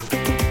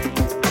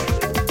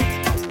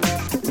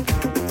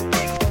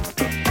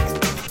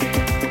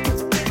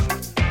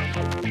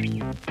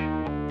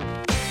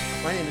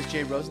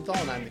Rosenthal,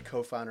 and I'm the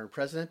co-founder and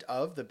president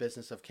of the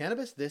Business of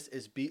Cannabis. This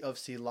is B of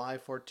C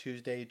Live for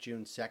Tuesday,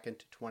 June 2nd,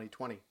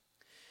 2020.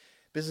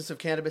 Business of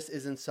Cannabis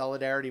is in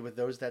solidarity with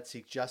those that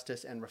seek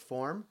justice and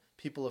reform.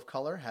 People of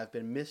color have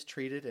been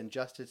mistreated and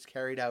justice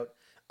carried out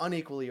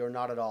unequally or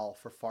not at all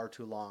for far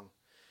too long.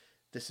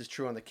 This is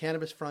true on the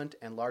cannabis front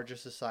and larger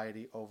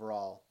society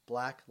overall.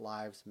 Black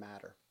Lives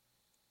Matter.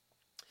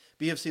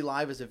 BFC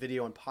Live is a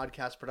video and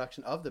podcast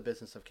production of the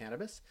Business of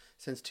Cannabis.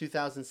 Since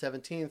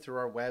 2017, through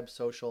our web,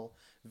 social,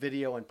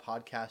 video, and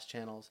podcast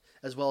channels,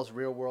 as well as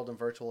real-world and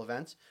virtual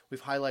events,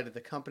 we've highlighted the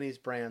companies,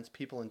 brands,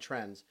 people, and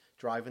trends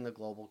driving the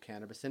global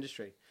cannabis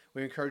industry.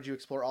 We encourage you to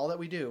explore all that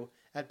we do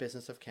at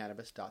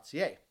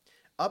businessofcannabis.ca.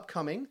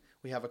 Upcoming,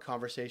 we have a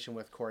conversation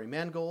with Corey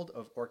Mangold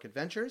of Orchid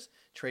Ventures,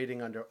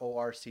 trading under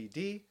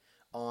ORCD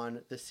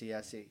on the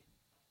CSE.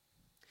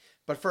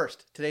 But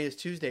first, today is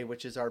Tuesday,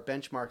 which is our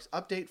benchmarks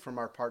update from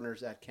our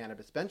partners at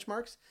Cannabis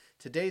Benchmarks.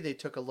 Today, they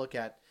took a look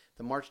at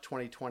the March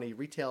 2020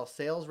 retail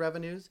sales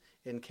revenues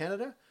in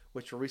Canada,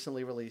 which were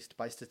recently released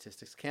by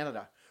Statistics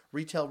Canada.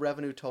 Retail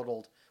revenue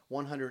totaled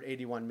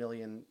 $181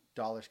 million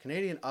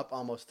Canadian, up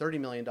almost $30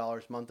 million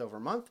month over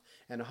month,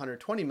 and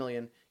 $120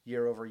 million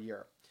year over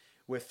year.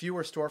 With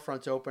fewer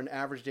storefronts open,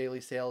 average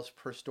daily sales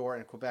per store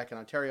in Quebec and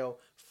Ontario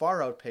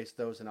far outpaced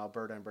those in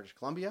Alberta and British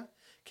Columbia.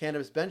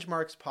 Cannabis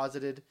Benchmarks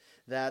posited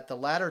that the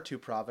latter two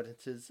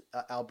provinces,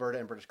 Alberta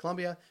and British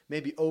Columbia, may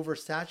be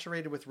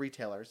oversaturated with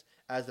retailers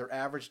as their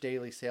average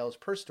daily sales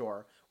per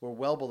store were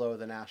well below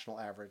the national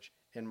average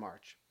in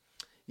March.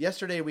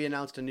 Yesterday, we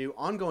announced a new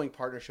ongoing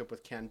partnership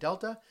with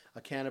CanDelta,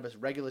 a cannabis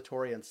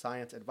regulatory and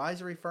science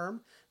advisory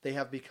firm. They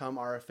have become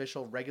our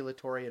official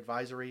regulatory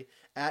advisory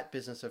at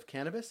Business of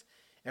Cannabis.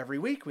 Every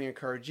week, we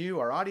encourage you,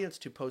 our audience,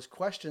 to pose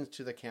questions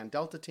to the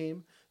CanDelta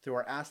team through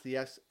our Ask the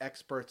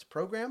Experts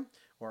program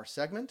or our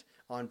segment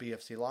on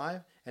BFC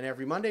Live, and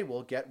every Monday,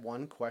 we'll get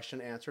one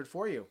question answered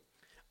for you.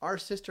 Our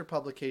sister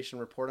publication,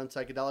 Report on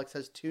Psychedelics,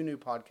 has two new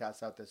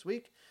podcasts out this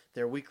week,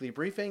 their weekly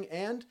briefing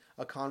and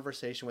a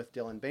conversation with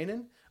Dylan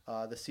Bainan,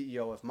 the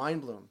CEO of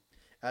MindBloom.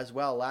 As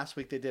well, last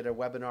week they did a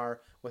webinar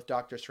with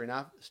Dr.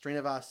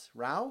 Srinivas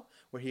Rao,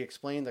 where he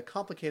explained the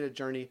complicated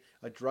journey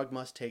a drug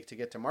must take to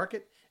get to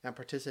market and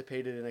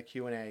participated in a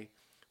Q&A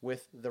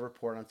with the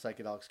Report on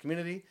Psychedelics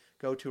community.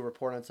 Go to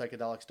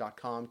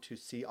reportonpsychedelics.com to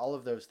see all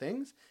of those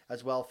things.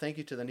 As well, thank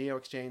you to the Neo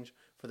Exchange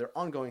for their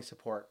ongoing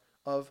support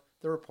of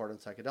the Report on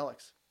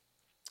Psychedelics.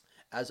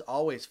 As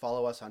always,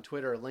 follow us on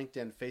Twitter,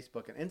 LinkedIn,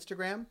 Facebook, and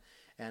Instagram.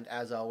 And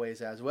as always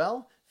as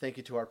well, thank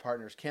you to our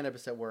partners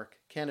Cannabis at Work,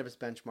 Cannabis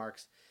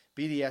Benchmarks,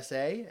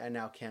 BDSA, and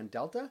now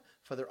CanDelta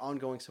for their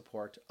ongoing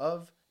support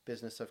of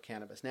Business of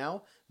Cannabis.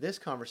 Now, this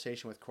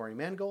conversation with Corey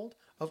Mangold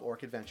of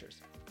Orchid Ventures.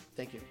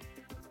 Thank you.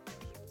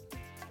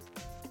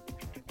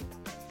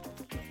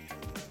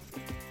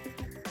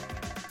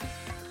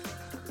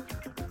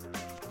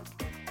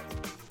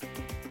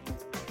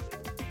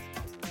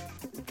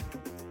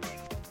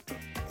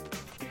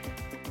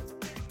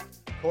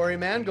 Corey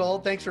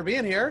Mangold, thanks for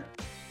being here.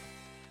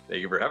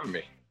 Thank you for having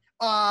me.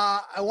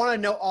 I want to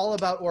know all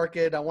about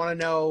Orchid. I want to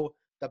know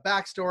the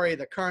backstory,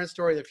 the current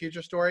story, the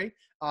future story.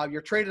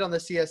 You're traded on the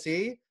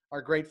CSE,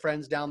 our great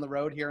friends down the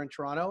road here in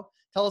Toronto.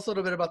 Tell us a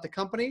little bit about the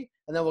company,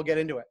 and then we'll get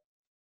into it.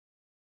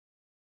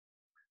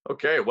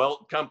 Okay,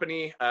 well,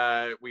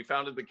 we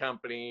founded the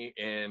company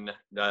in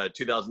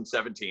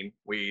 2017.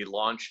 We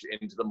launched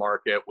into the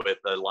market with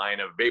a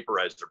line of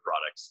vaporizer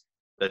products.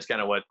 That's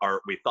kind of what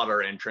we thought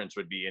our entrance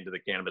would be into the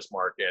cannabis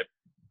market.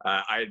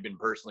 I had been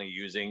personally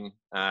using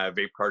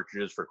vape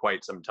cartridges for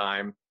quite some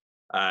time.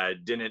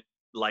 Didn't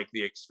like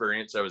the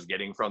experience I was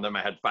getting from them.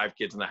 I had 5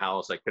 kids in the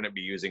house. I couldn't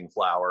be using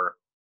flower.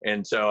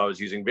 And so I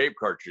was using vape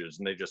cartridges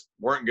and they just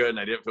weren't good. And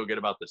I didn't feel good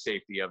about the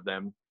safety of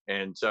them.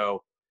 And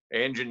so I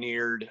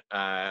engineered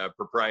a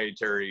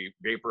proprietary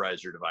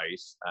vaporizer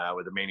device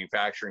with a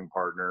manufacturing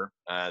partner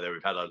that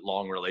we've had a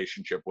long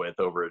relationship with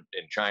over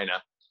in China.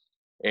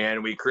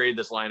 And we created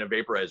this line of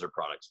vaporizer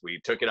products.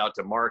 We took it out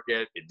to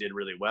market. It did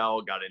really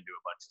well, got into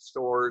a bunch of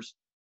stores.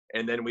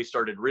 And then we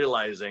started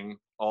realizing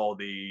all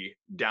the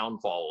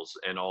downfalls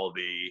and all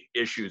the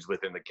issues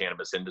within the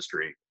cannabis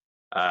industry.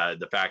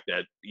 The fact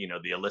that,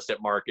 the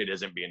illicit market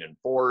isn't being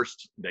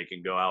enforced. They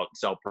can go out and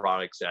sell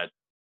products at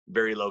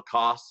very low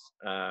costs.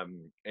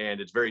 And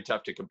it's very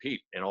tough to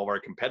compete. And all of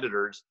our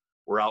competitors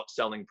were out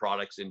selling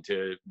products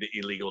into the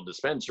illegal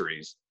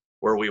dispensaries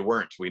where we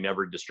weren't. We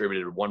never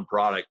distributed one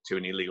product to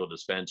an illegal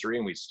dispensary,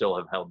 and we still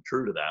have held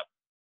true to that.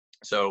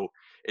 So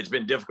it's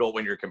been difficult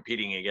when you're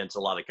competing against a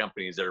lot of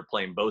companies that are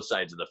playing both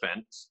sides of the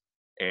fence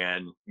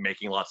and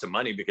making lots of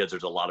money because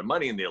there's a lot of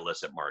money in the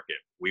illicit market.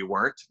 We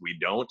weren't, we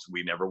don't,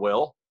 we never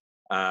will.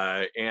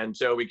 And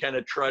so we kind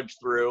of trudged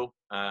through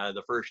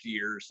the first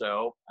year or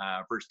so,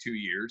 first 2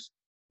 years.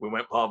 We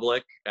went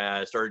public,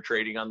 started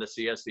trading on the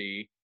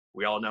CSE.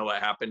 We all know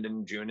what happened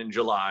in June and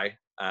July.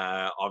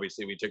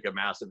 Obviously, we took a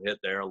massive hit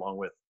there, along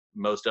with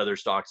most other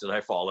stocks that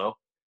I follow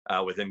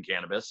within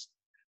cannabis.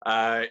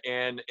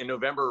 And in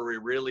November, we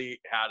really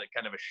had a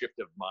kind of a shift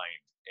of mind.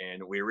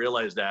 And we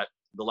realized that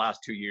the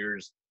last 2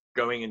 years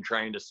going and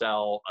trying to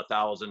sell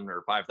 $1,000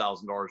 or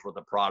 $5,000 worth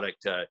of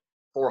product to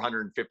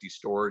 450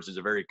 stores is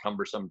a very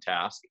cumbersome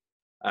task.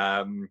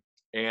 And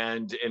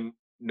in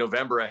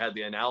November, I had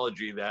the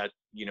analogy that,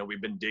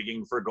 we've been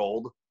digging for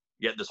gold,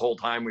 yet this whole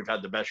time we've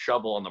had the best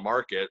shovel on the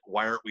market.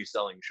 Why aren't we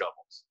selling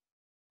shovels?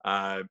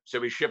 So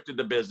we shifted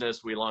the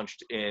business. We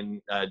launched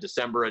in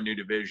December a new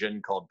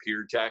division called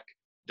PureTech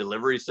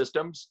Delivery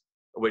Systems,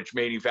 which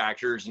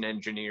manufactures and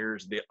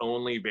engineers the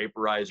only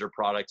vaporizer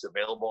products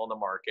available on the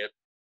market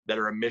that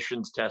are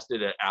emissions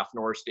tested at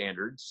AFNOR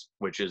standards,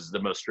 which is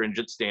the most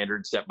stringent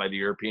standard set by the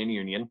European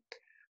Union.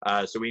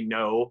 So we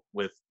know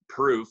with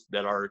proof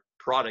that our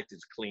product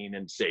is clean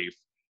and safe.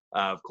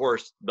 Of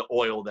course, the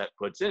oil that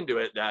puts into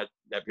it, that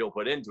people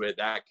put into it,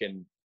 that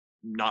can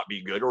not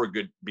be good or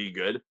be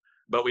good.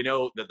 But we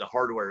know that the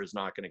hardware is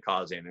not going to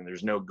cause anything.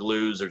 There's no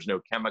glues, there's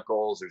no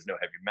chemicals, there's no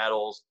heavy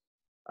metals.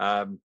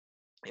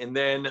 And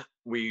then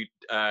we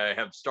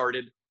have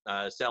started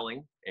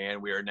selling,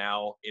 and we are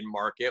now in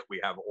market. We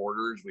have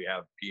orders, we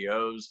have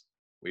POs,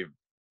 we've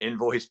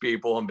invoiced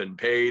people and been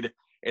paid,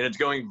 and it's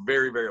going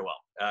very, very well.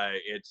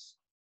 It's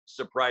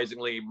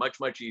surprisingly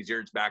much easier.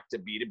 It's back to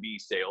B2B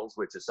sales,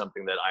 which is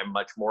something that I'm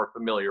much more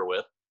familiar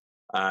with,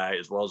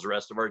 as well as the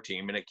rest of our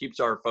team. And it keeps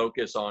our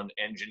focus on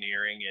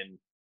engineering and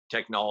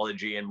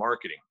technology and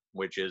marketing,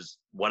 which is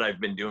what I've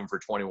been doing for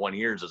 21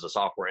 years as a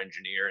software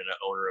engineer and an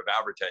owner of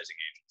advertising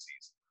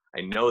agencies.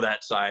 I know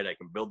that side. I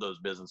can build those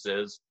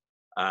businesses.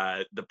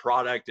 The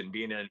product and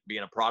being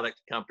a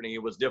product company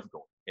was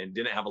difficult and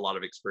didn't have a lot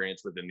of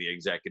experience within the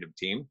executive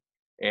team,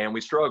 and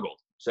we struggled.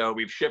 So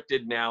we've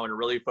shifted now and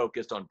really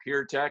focused on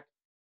PureTech,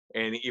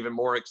 and even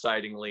more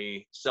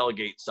excitingly,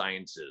 Cellgate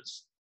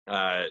Sciences.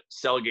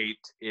 Cellgate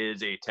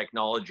is a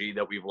technology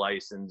that we've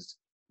licensed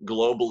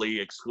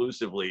globally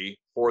exclusively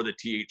for the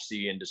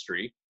THC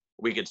industry.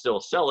 We could still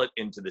sell it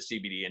into the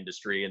CBD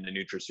industry and the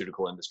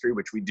nutraceutical industry,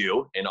 which we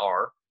do and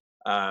are,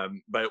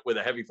 but with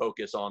a heavy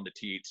focus on the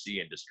THC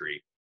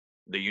industry.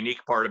 The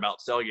unique part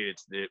about Cellgate,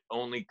 it's the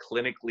only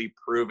clinically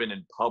proven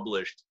and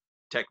published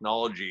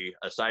technology,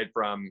 aside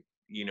from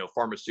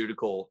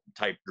pharmaceutical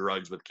type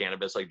drugs with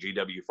cannabis like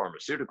GW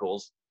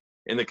Pharmaceuticals,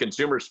 in the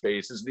consumer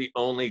space, is the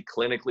only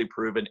clinically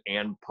proven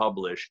and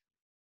published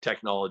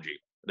technology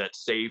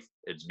that's safe,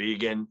 it's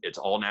vegan, it's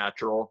all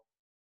natural,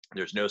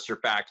 there's no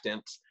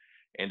surfactants,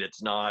 and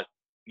it's not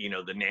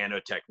the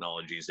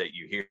nanotechnologies that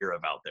you hear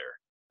about there.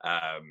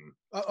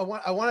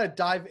 I want to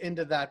dive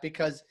into that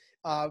because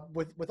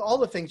with all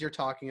the things you're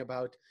talking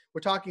about,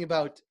 we're talking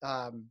about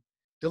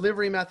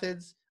delivery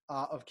methods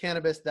of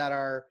cannabis that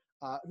are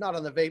not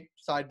on the vape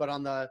side, but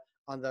on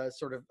the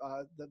sort of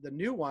the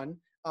new one,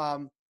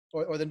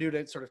 or the new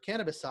to sort of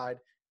cannabis side,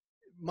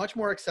 much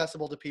more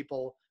accessible to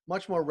people,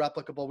 much more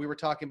replicable. We were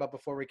talking about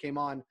before we came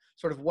on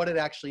sort of what it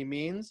actually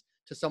means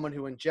to someone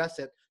who ingests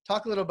it.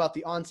 Talk a little about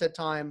the onset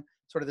time,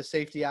 sort of the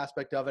safety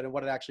aspect of it, and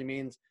what it actually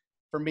means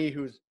for me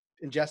who's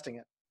ingesting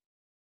it.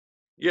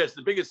 Yes,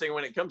 the biggest thing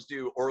when it comes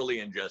to orally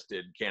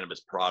ingested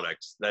cannabis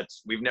products,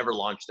 we've never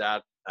launched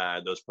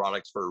those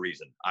products for a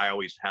reason. I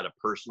always had a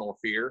personal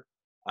fear.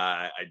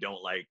 I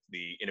don't like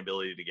the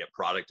inability to get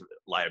product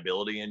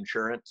liability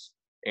insurance,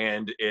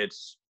 and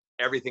it's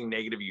everything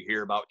negative you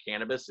hear about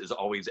cannabis is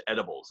always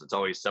edibles. It's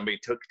always somebody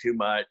took too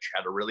much,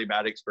 had a really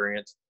bad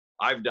experience.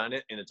 I've done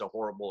it, and it's a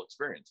horrible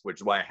experience, which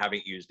is why I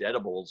haven't used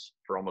edibles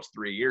for almost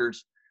 3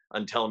 years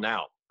until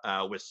now.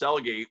 With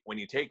Cellgate, when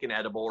you take an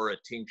edible or a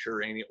tincture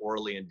or any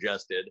orally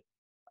ingested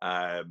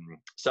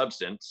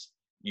substance,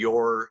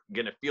 you're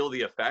going to feel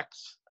the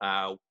effects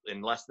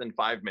in less than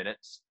 5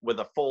 minutes, with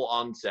a full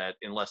onset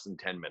in less than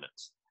 10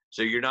 minutes.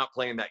 So you're not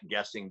playing that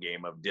guessing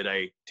game of, did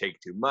I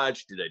take too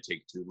much? Did I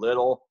take too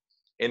little?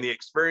 And the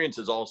experience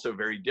is also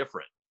very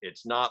different.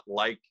 It's not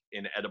like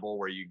an edible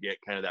where you get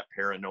kind of that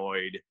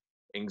paranoid,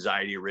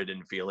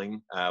 anxiety-ridden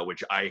feeling,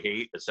 which I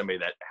hate as somebody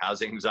that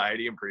has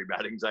anxiety and pretty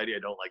bad anxiety. I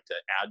don't like to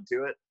add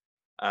to it.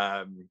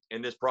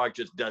 And this product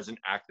just doesn't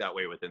act that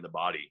way within the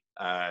body.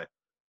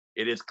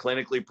 It is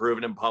clinically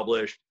proven and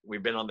published.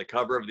 We've been on the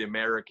cover of the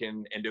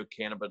American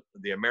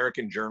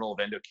Journal of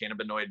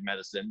Endocannabinoid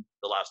Medicine,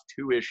 the last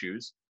 2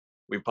 issues.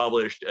 We've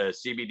published a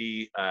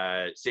CBD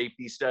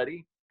safety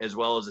study as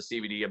well as a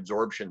CBD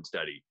absorption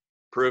study,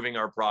 proving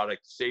our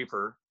product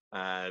safer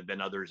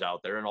than others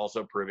out there, and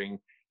also proving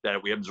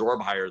that we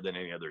absorb higher than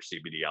any other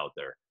CBD out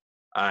there.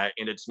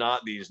 And it's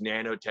not these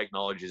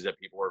nanotechnologies that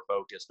people are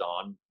focused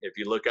on. If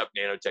you look up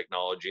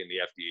nanotechnology and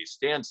the FDA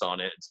stance on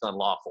it, it's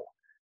unlawful.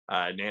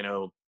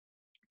 Nano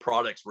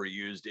products were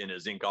used in a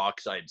zinc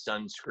oxide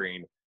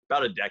sunscreen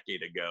about a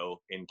decade ago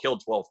and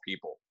killed 12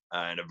 people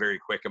in a very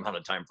quick amount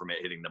of time from it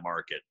hitting the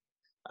market.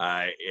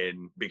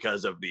 And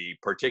because of the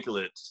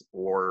particulates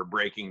or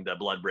breaking the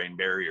blood-brain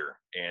barrier.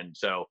 And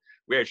so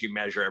we actually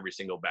measure every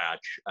single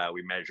batch.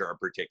 We measure our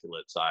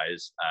particulate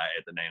size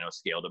at the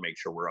nanoscale to make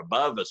sure we're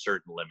above a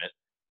certain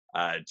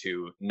limit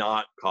to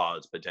not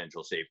cause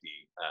potential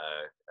safety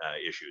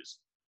issues.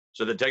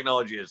 So the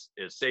technology is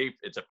safe,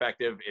 it's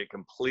effective, it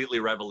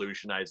completely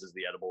revolutionizes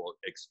the edible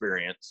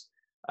experience.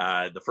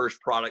 The first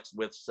products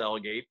with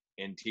Cellgate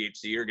and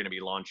THC are going to be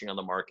launching on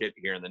the market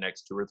here in the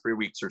next 2 or 3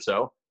 weeks or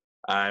so.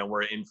 And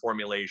we're in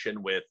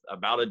formulation with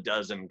about a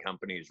dozen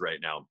companies right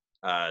now,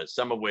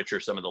 some of which are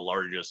some of the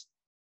largest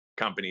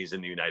companies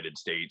in the United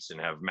States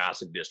and have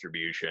massive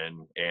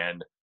distribution.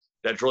 And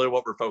that's really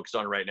what we're focused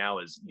on right now,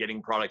 is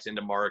getting products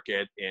into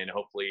market in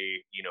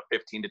hopefully,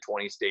 15 to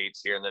 20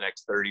 states here in the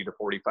next 30 to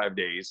 45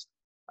 days.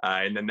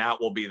 And then that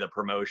will be the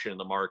promotion and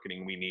the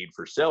marketing we need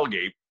for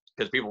Cellgate,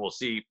 because people will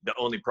see the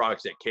only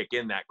products that kick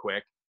in that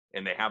quick,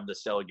 and they have the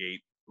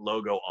Cellgate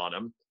logo on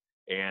them,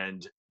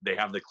 and they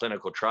have the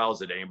clinical trials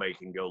that anybody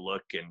can go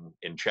look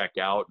and check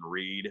out and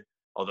read,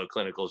 although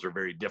clinicals are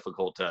very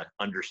difficult to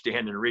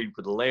understand and read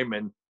for the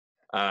layman.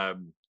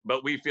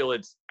 But we feel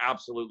it's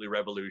absolutely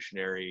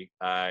revolutionary,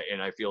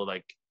 and I feel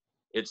like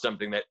it's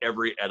something that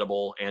every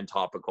edible and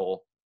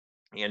topical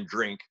and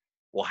drink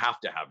will have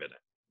to have in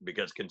it,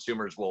 because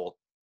consumers will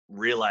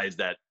realize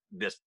that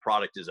this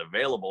product is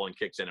available and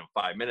kicks in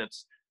 5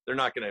 minutes. They're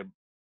not going to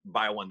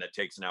buy one that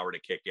takes an hour to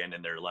kick in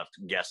and they're left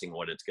guessing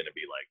what it's going to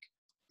be like.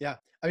 Yeah.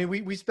 I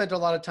mean, we spent a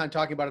lot of time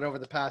talking about it over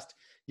the past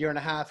year and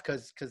a half,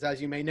 because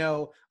as you may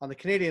know, on the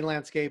Canadian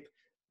landscape,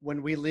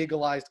 when we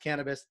legalized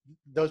cannabis,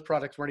 those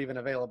products weren't even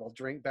available: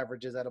 drink,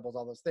 beverages, edibles,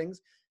 all those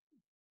things.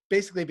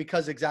 Basically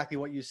because exactly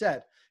what you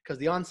said, because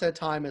the onset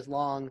time is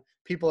long.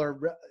 People are,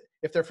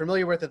 if they're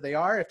familiar with it, they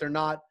are. If they're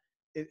not,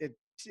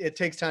 it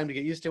takes time to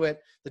get used to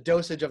it. The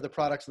dosage of the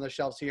products on the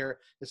shelves here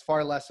is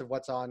far less of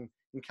what's on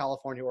in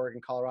California,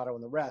 Oregon, Colorado,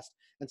 and the rest.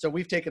 And so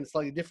we've taken a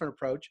slightly different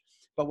approach.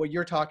 But what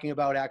you're talking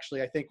about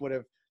actually, I think, would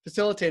have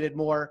facilitated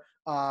more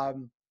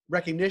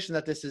recognition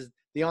that this is,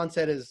 the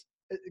onset is,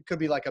 it could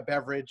be like a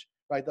beverage,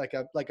 right?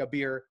 Like a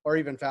beer, or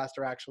even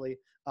faster actually.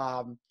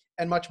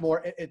 And much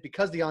more,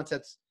 because the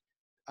onset's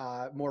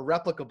more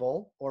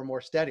replicable or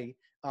more steady,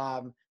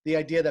 the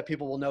idea that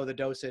people will know the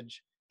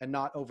dosage and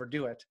not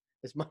overdo it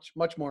is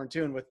much more in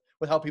tune with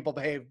how people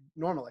behave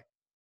normally.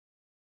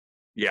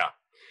 Yeah.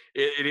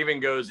 It even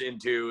goes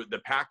into the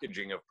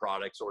packaging of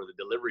products or the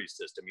delivery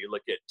system. You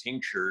look at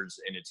tinctures,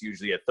 and it's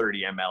usually a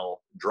 30 ml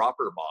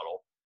dropper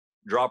bottle.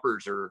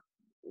 Droppers are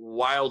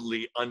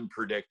wildly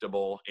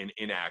unpredictable and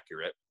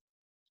inaccurate.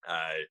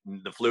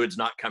 The fluid's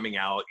not coming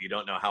out. You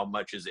don't know how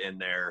much is in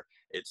there.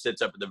 It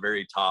sits up at the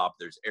very top.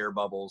 There's air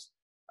bubbles.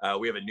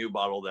 We have a new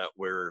bottle that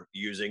we're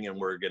using, and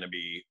we're going to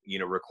be,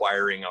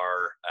 requiring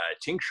our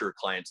tincture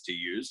clients to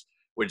use,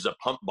 which is a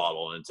pump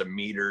bottle, and it's a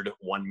metered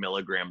 1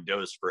 milligram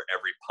dose for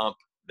every pump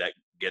that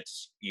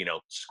gets,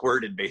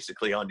 squirted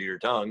basically onto your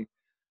tongue.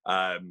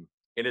 And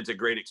it's a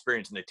great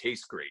experience, and it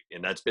tastes great.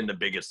 And that's been the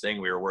biggest thing.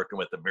 We were working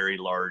with a very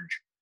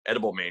large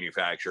edible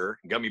manufacturer,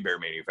 gummy bear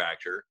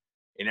manufacturer,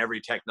 and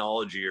every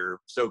technology or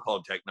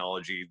so-called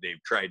technology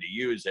they've tried to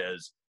use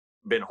has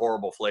been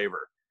horrible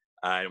flavor.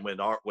 And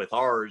with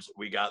ours,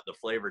 we got the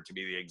flavor to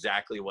be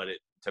exactly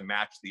to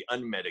match the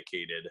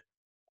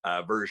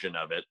unmedicated version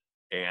of it.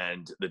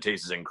 And the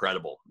taste is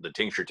incredible. The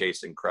tincture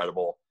tastes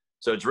incredible.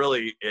 So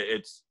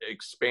it's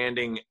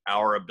expanding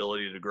our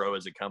ability to grow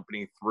as a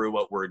company through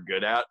what we're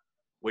good at,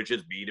 which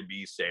is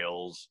B2B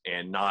sales,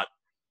 and not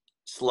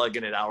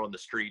slugging it out on the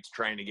streets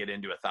trying to get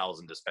into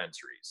 1,000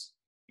 dispensaries.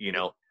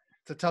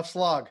 It's a tough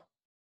slog.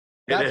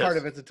 That part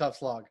of it's a tough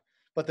slog.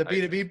 But the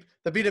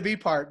B2B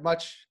part,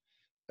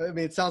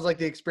 it sounds like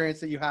the experience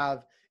that you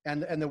have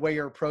and the way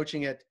you're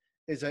approaching it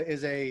is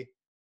a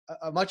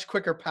much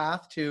quicker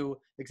path to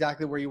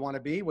exactly where you want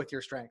to be with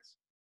your strengths.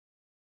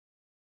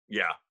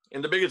 Yeah.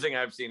 And the biggest thing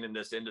I've seen in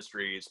this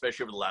industry,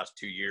 especially over the last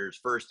 2 years,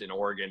 first in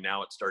Oregon,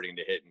 now it's starting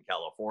to hit in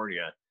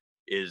California,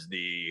 is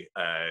the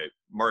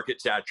market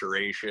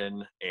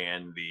saturation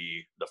and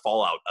the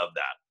fallout of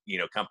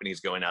that. Companies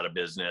going out of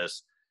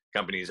business,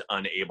 companies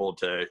unable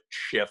to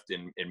shift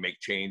and make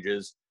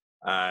changes.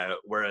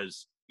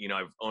 Whereas,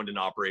 I've owned and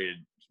operated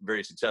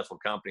very successful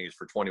companies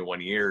for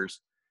 21 years,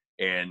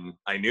 and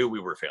I knew we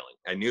were failing.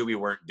 I knew we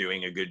weren't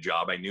doing a good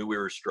job. I knew we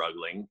were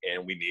struggling,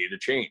 and we needed a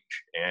change.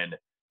 And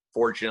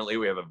fortunately,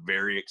 we have a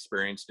very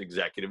experienced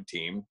executive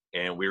team,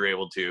 and we were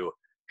able to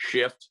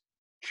shift,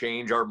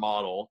 change our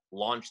model,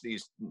 launch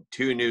these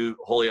 2 new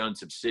wholly owned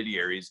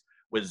subsidiaries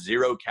with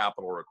 0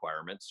 capital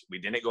requirements. We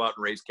didn't go out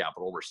and raise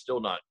capital. We're still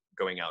not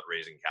going out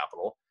raising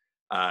capital.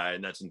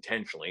 And that's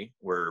intentionally.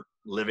 We're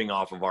living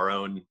off of our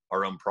own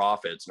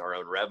profits and our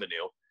own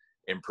revenue,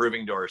 and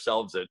proving to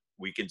ourselves that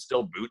we can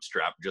still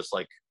bootstrap, just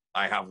like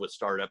I have with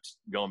startups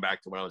going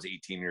back to when I was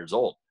 18 years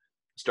old,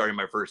 starting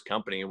my first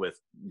company with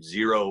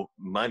 0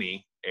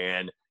 money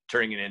and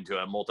turning it into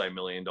a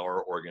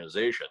multi-million-dollar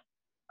organization.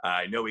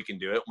 I know we can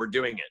do it. We're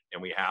doing it,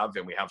 and we have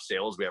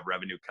sales. We have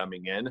revenue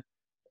coming in.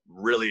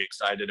 Really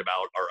excited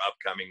about our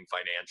upcoming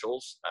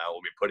financials.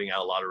 We'll be putting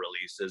out a lot of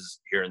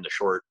releases here in the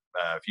short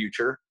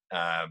future.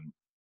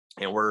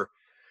 And we're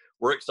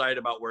excited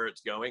about where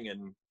it's going,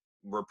 and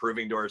we're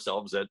proving to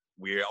ourselves that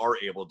we are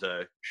able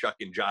to shuck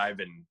and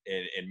jive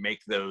and make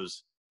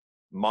those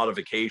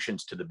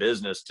modifications to the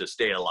business to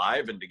stay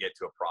alive and to get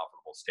to a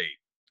profitable state.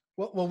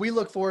 Well, we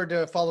look forward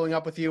to following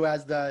up with you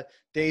as the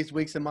days,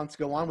 weeks, and months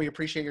go on. We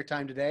appreciate your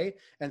time today,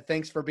 and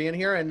thanks for being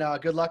here. And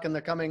good luck in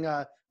the coming,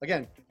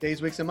 again,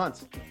 days, weeks, and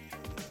months.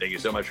 Thank you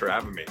so much for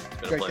having me. It's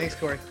been a Great. pleasure. Thanks,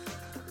 Corey.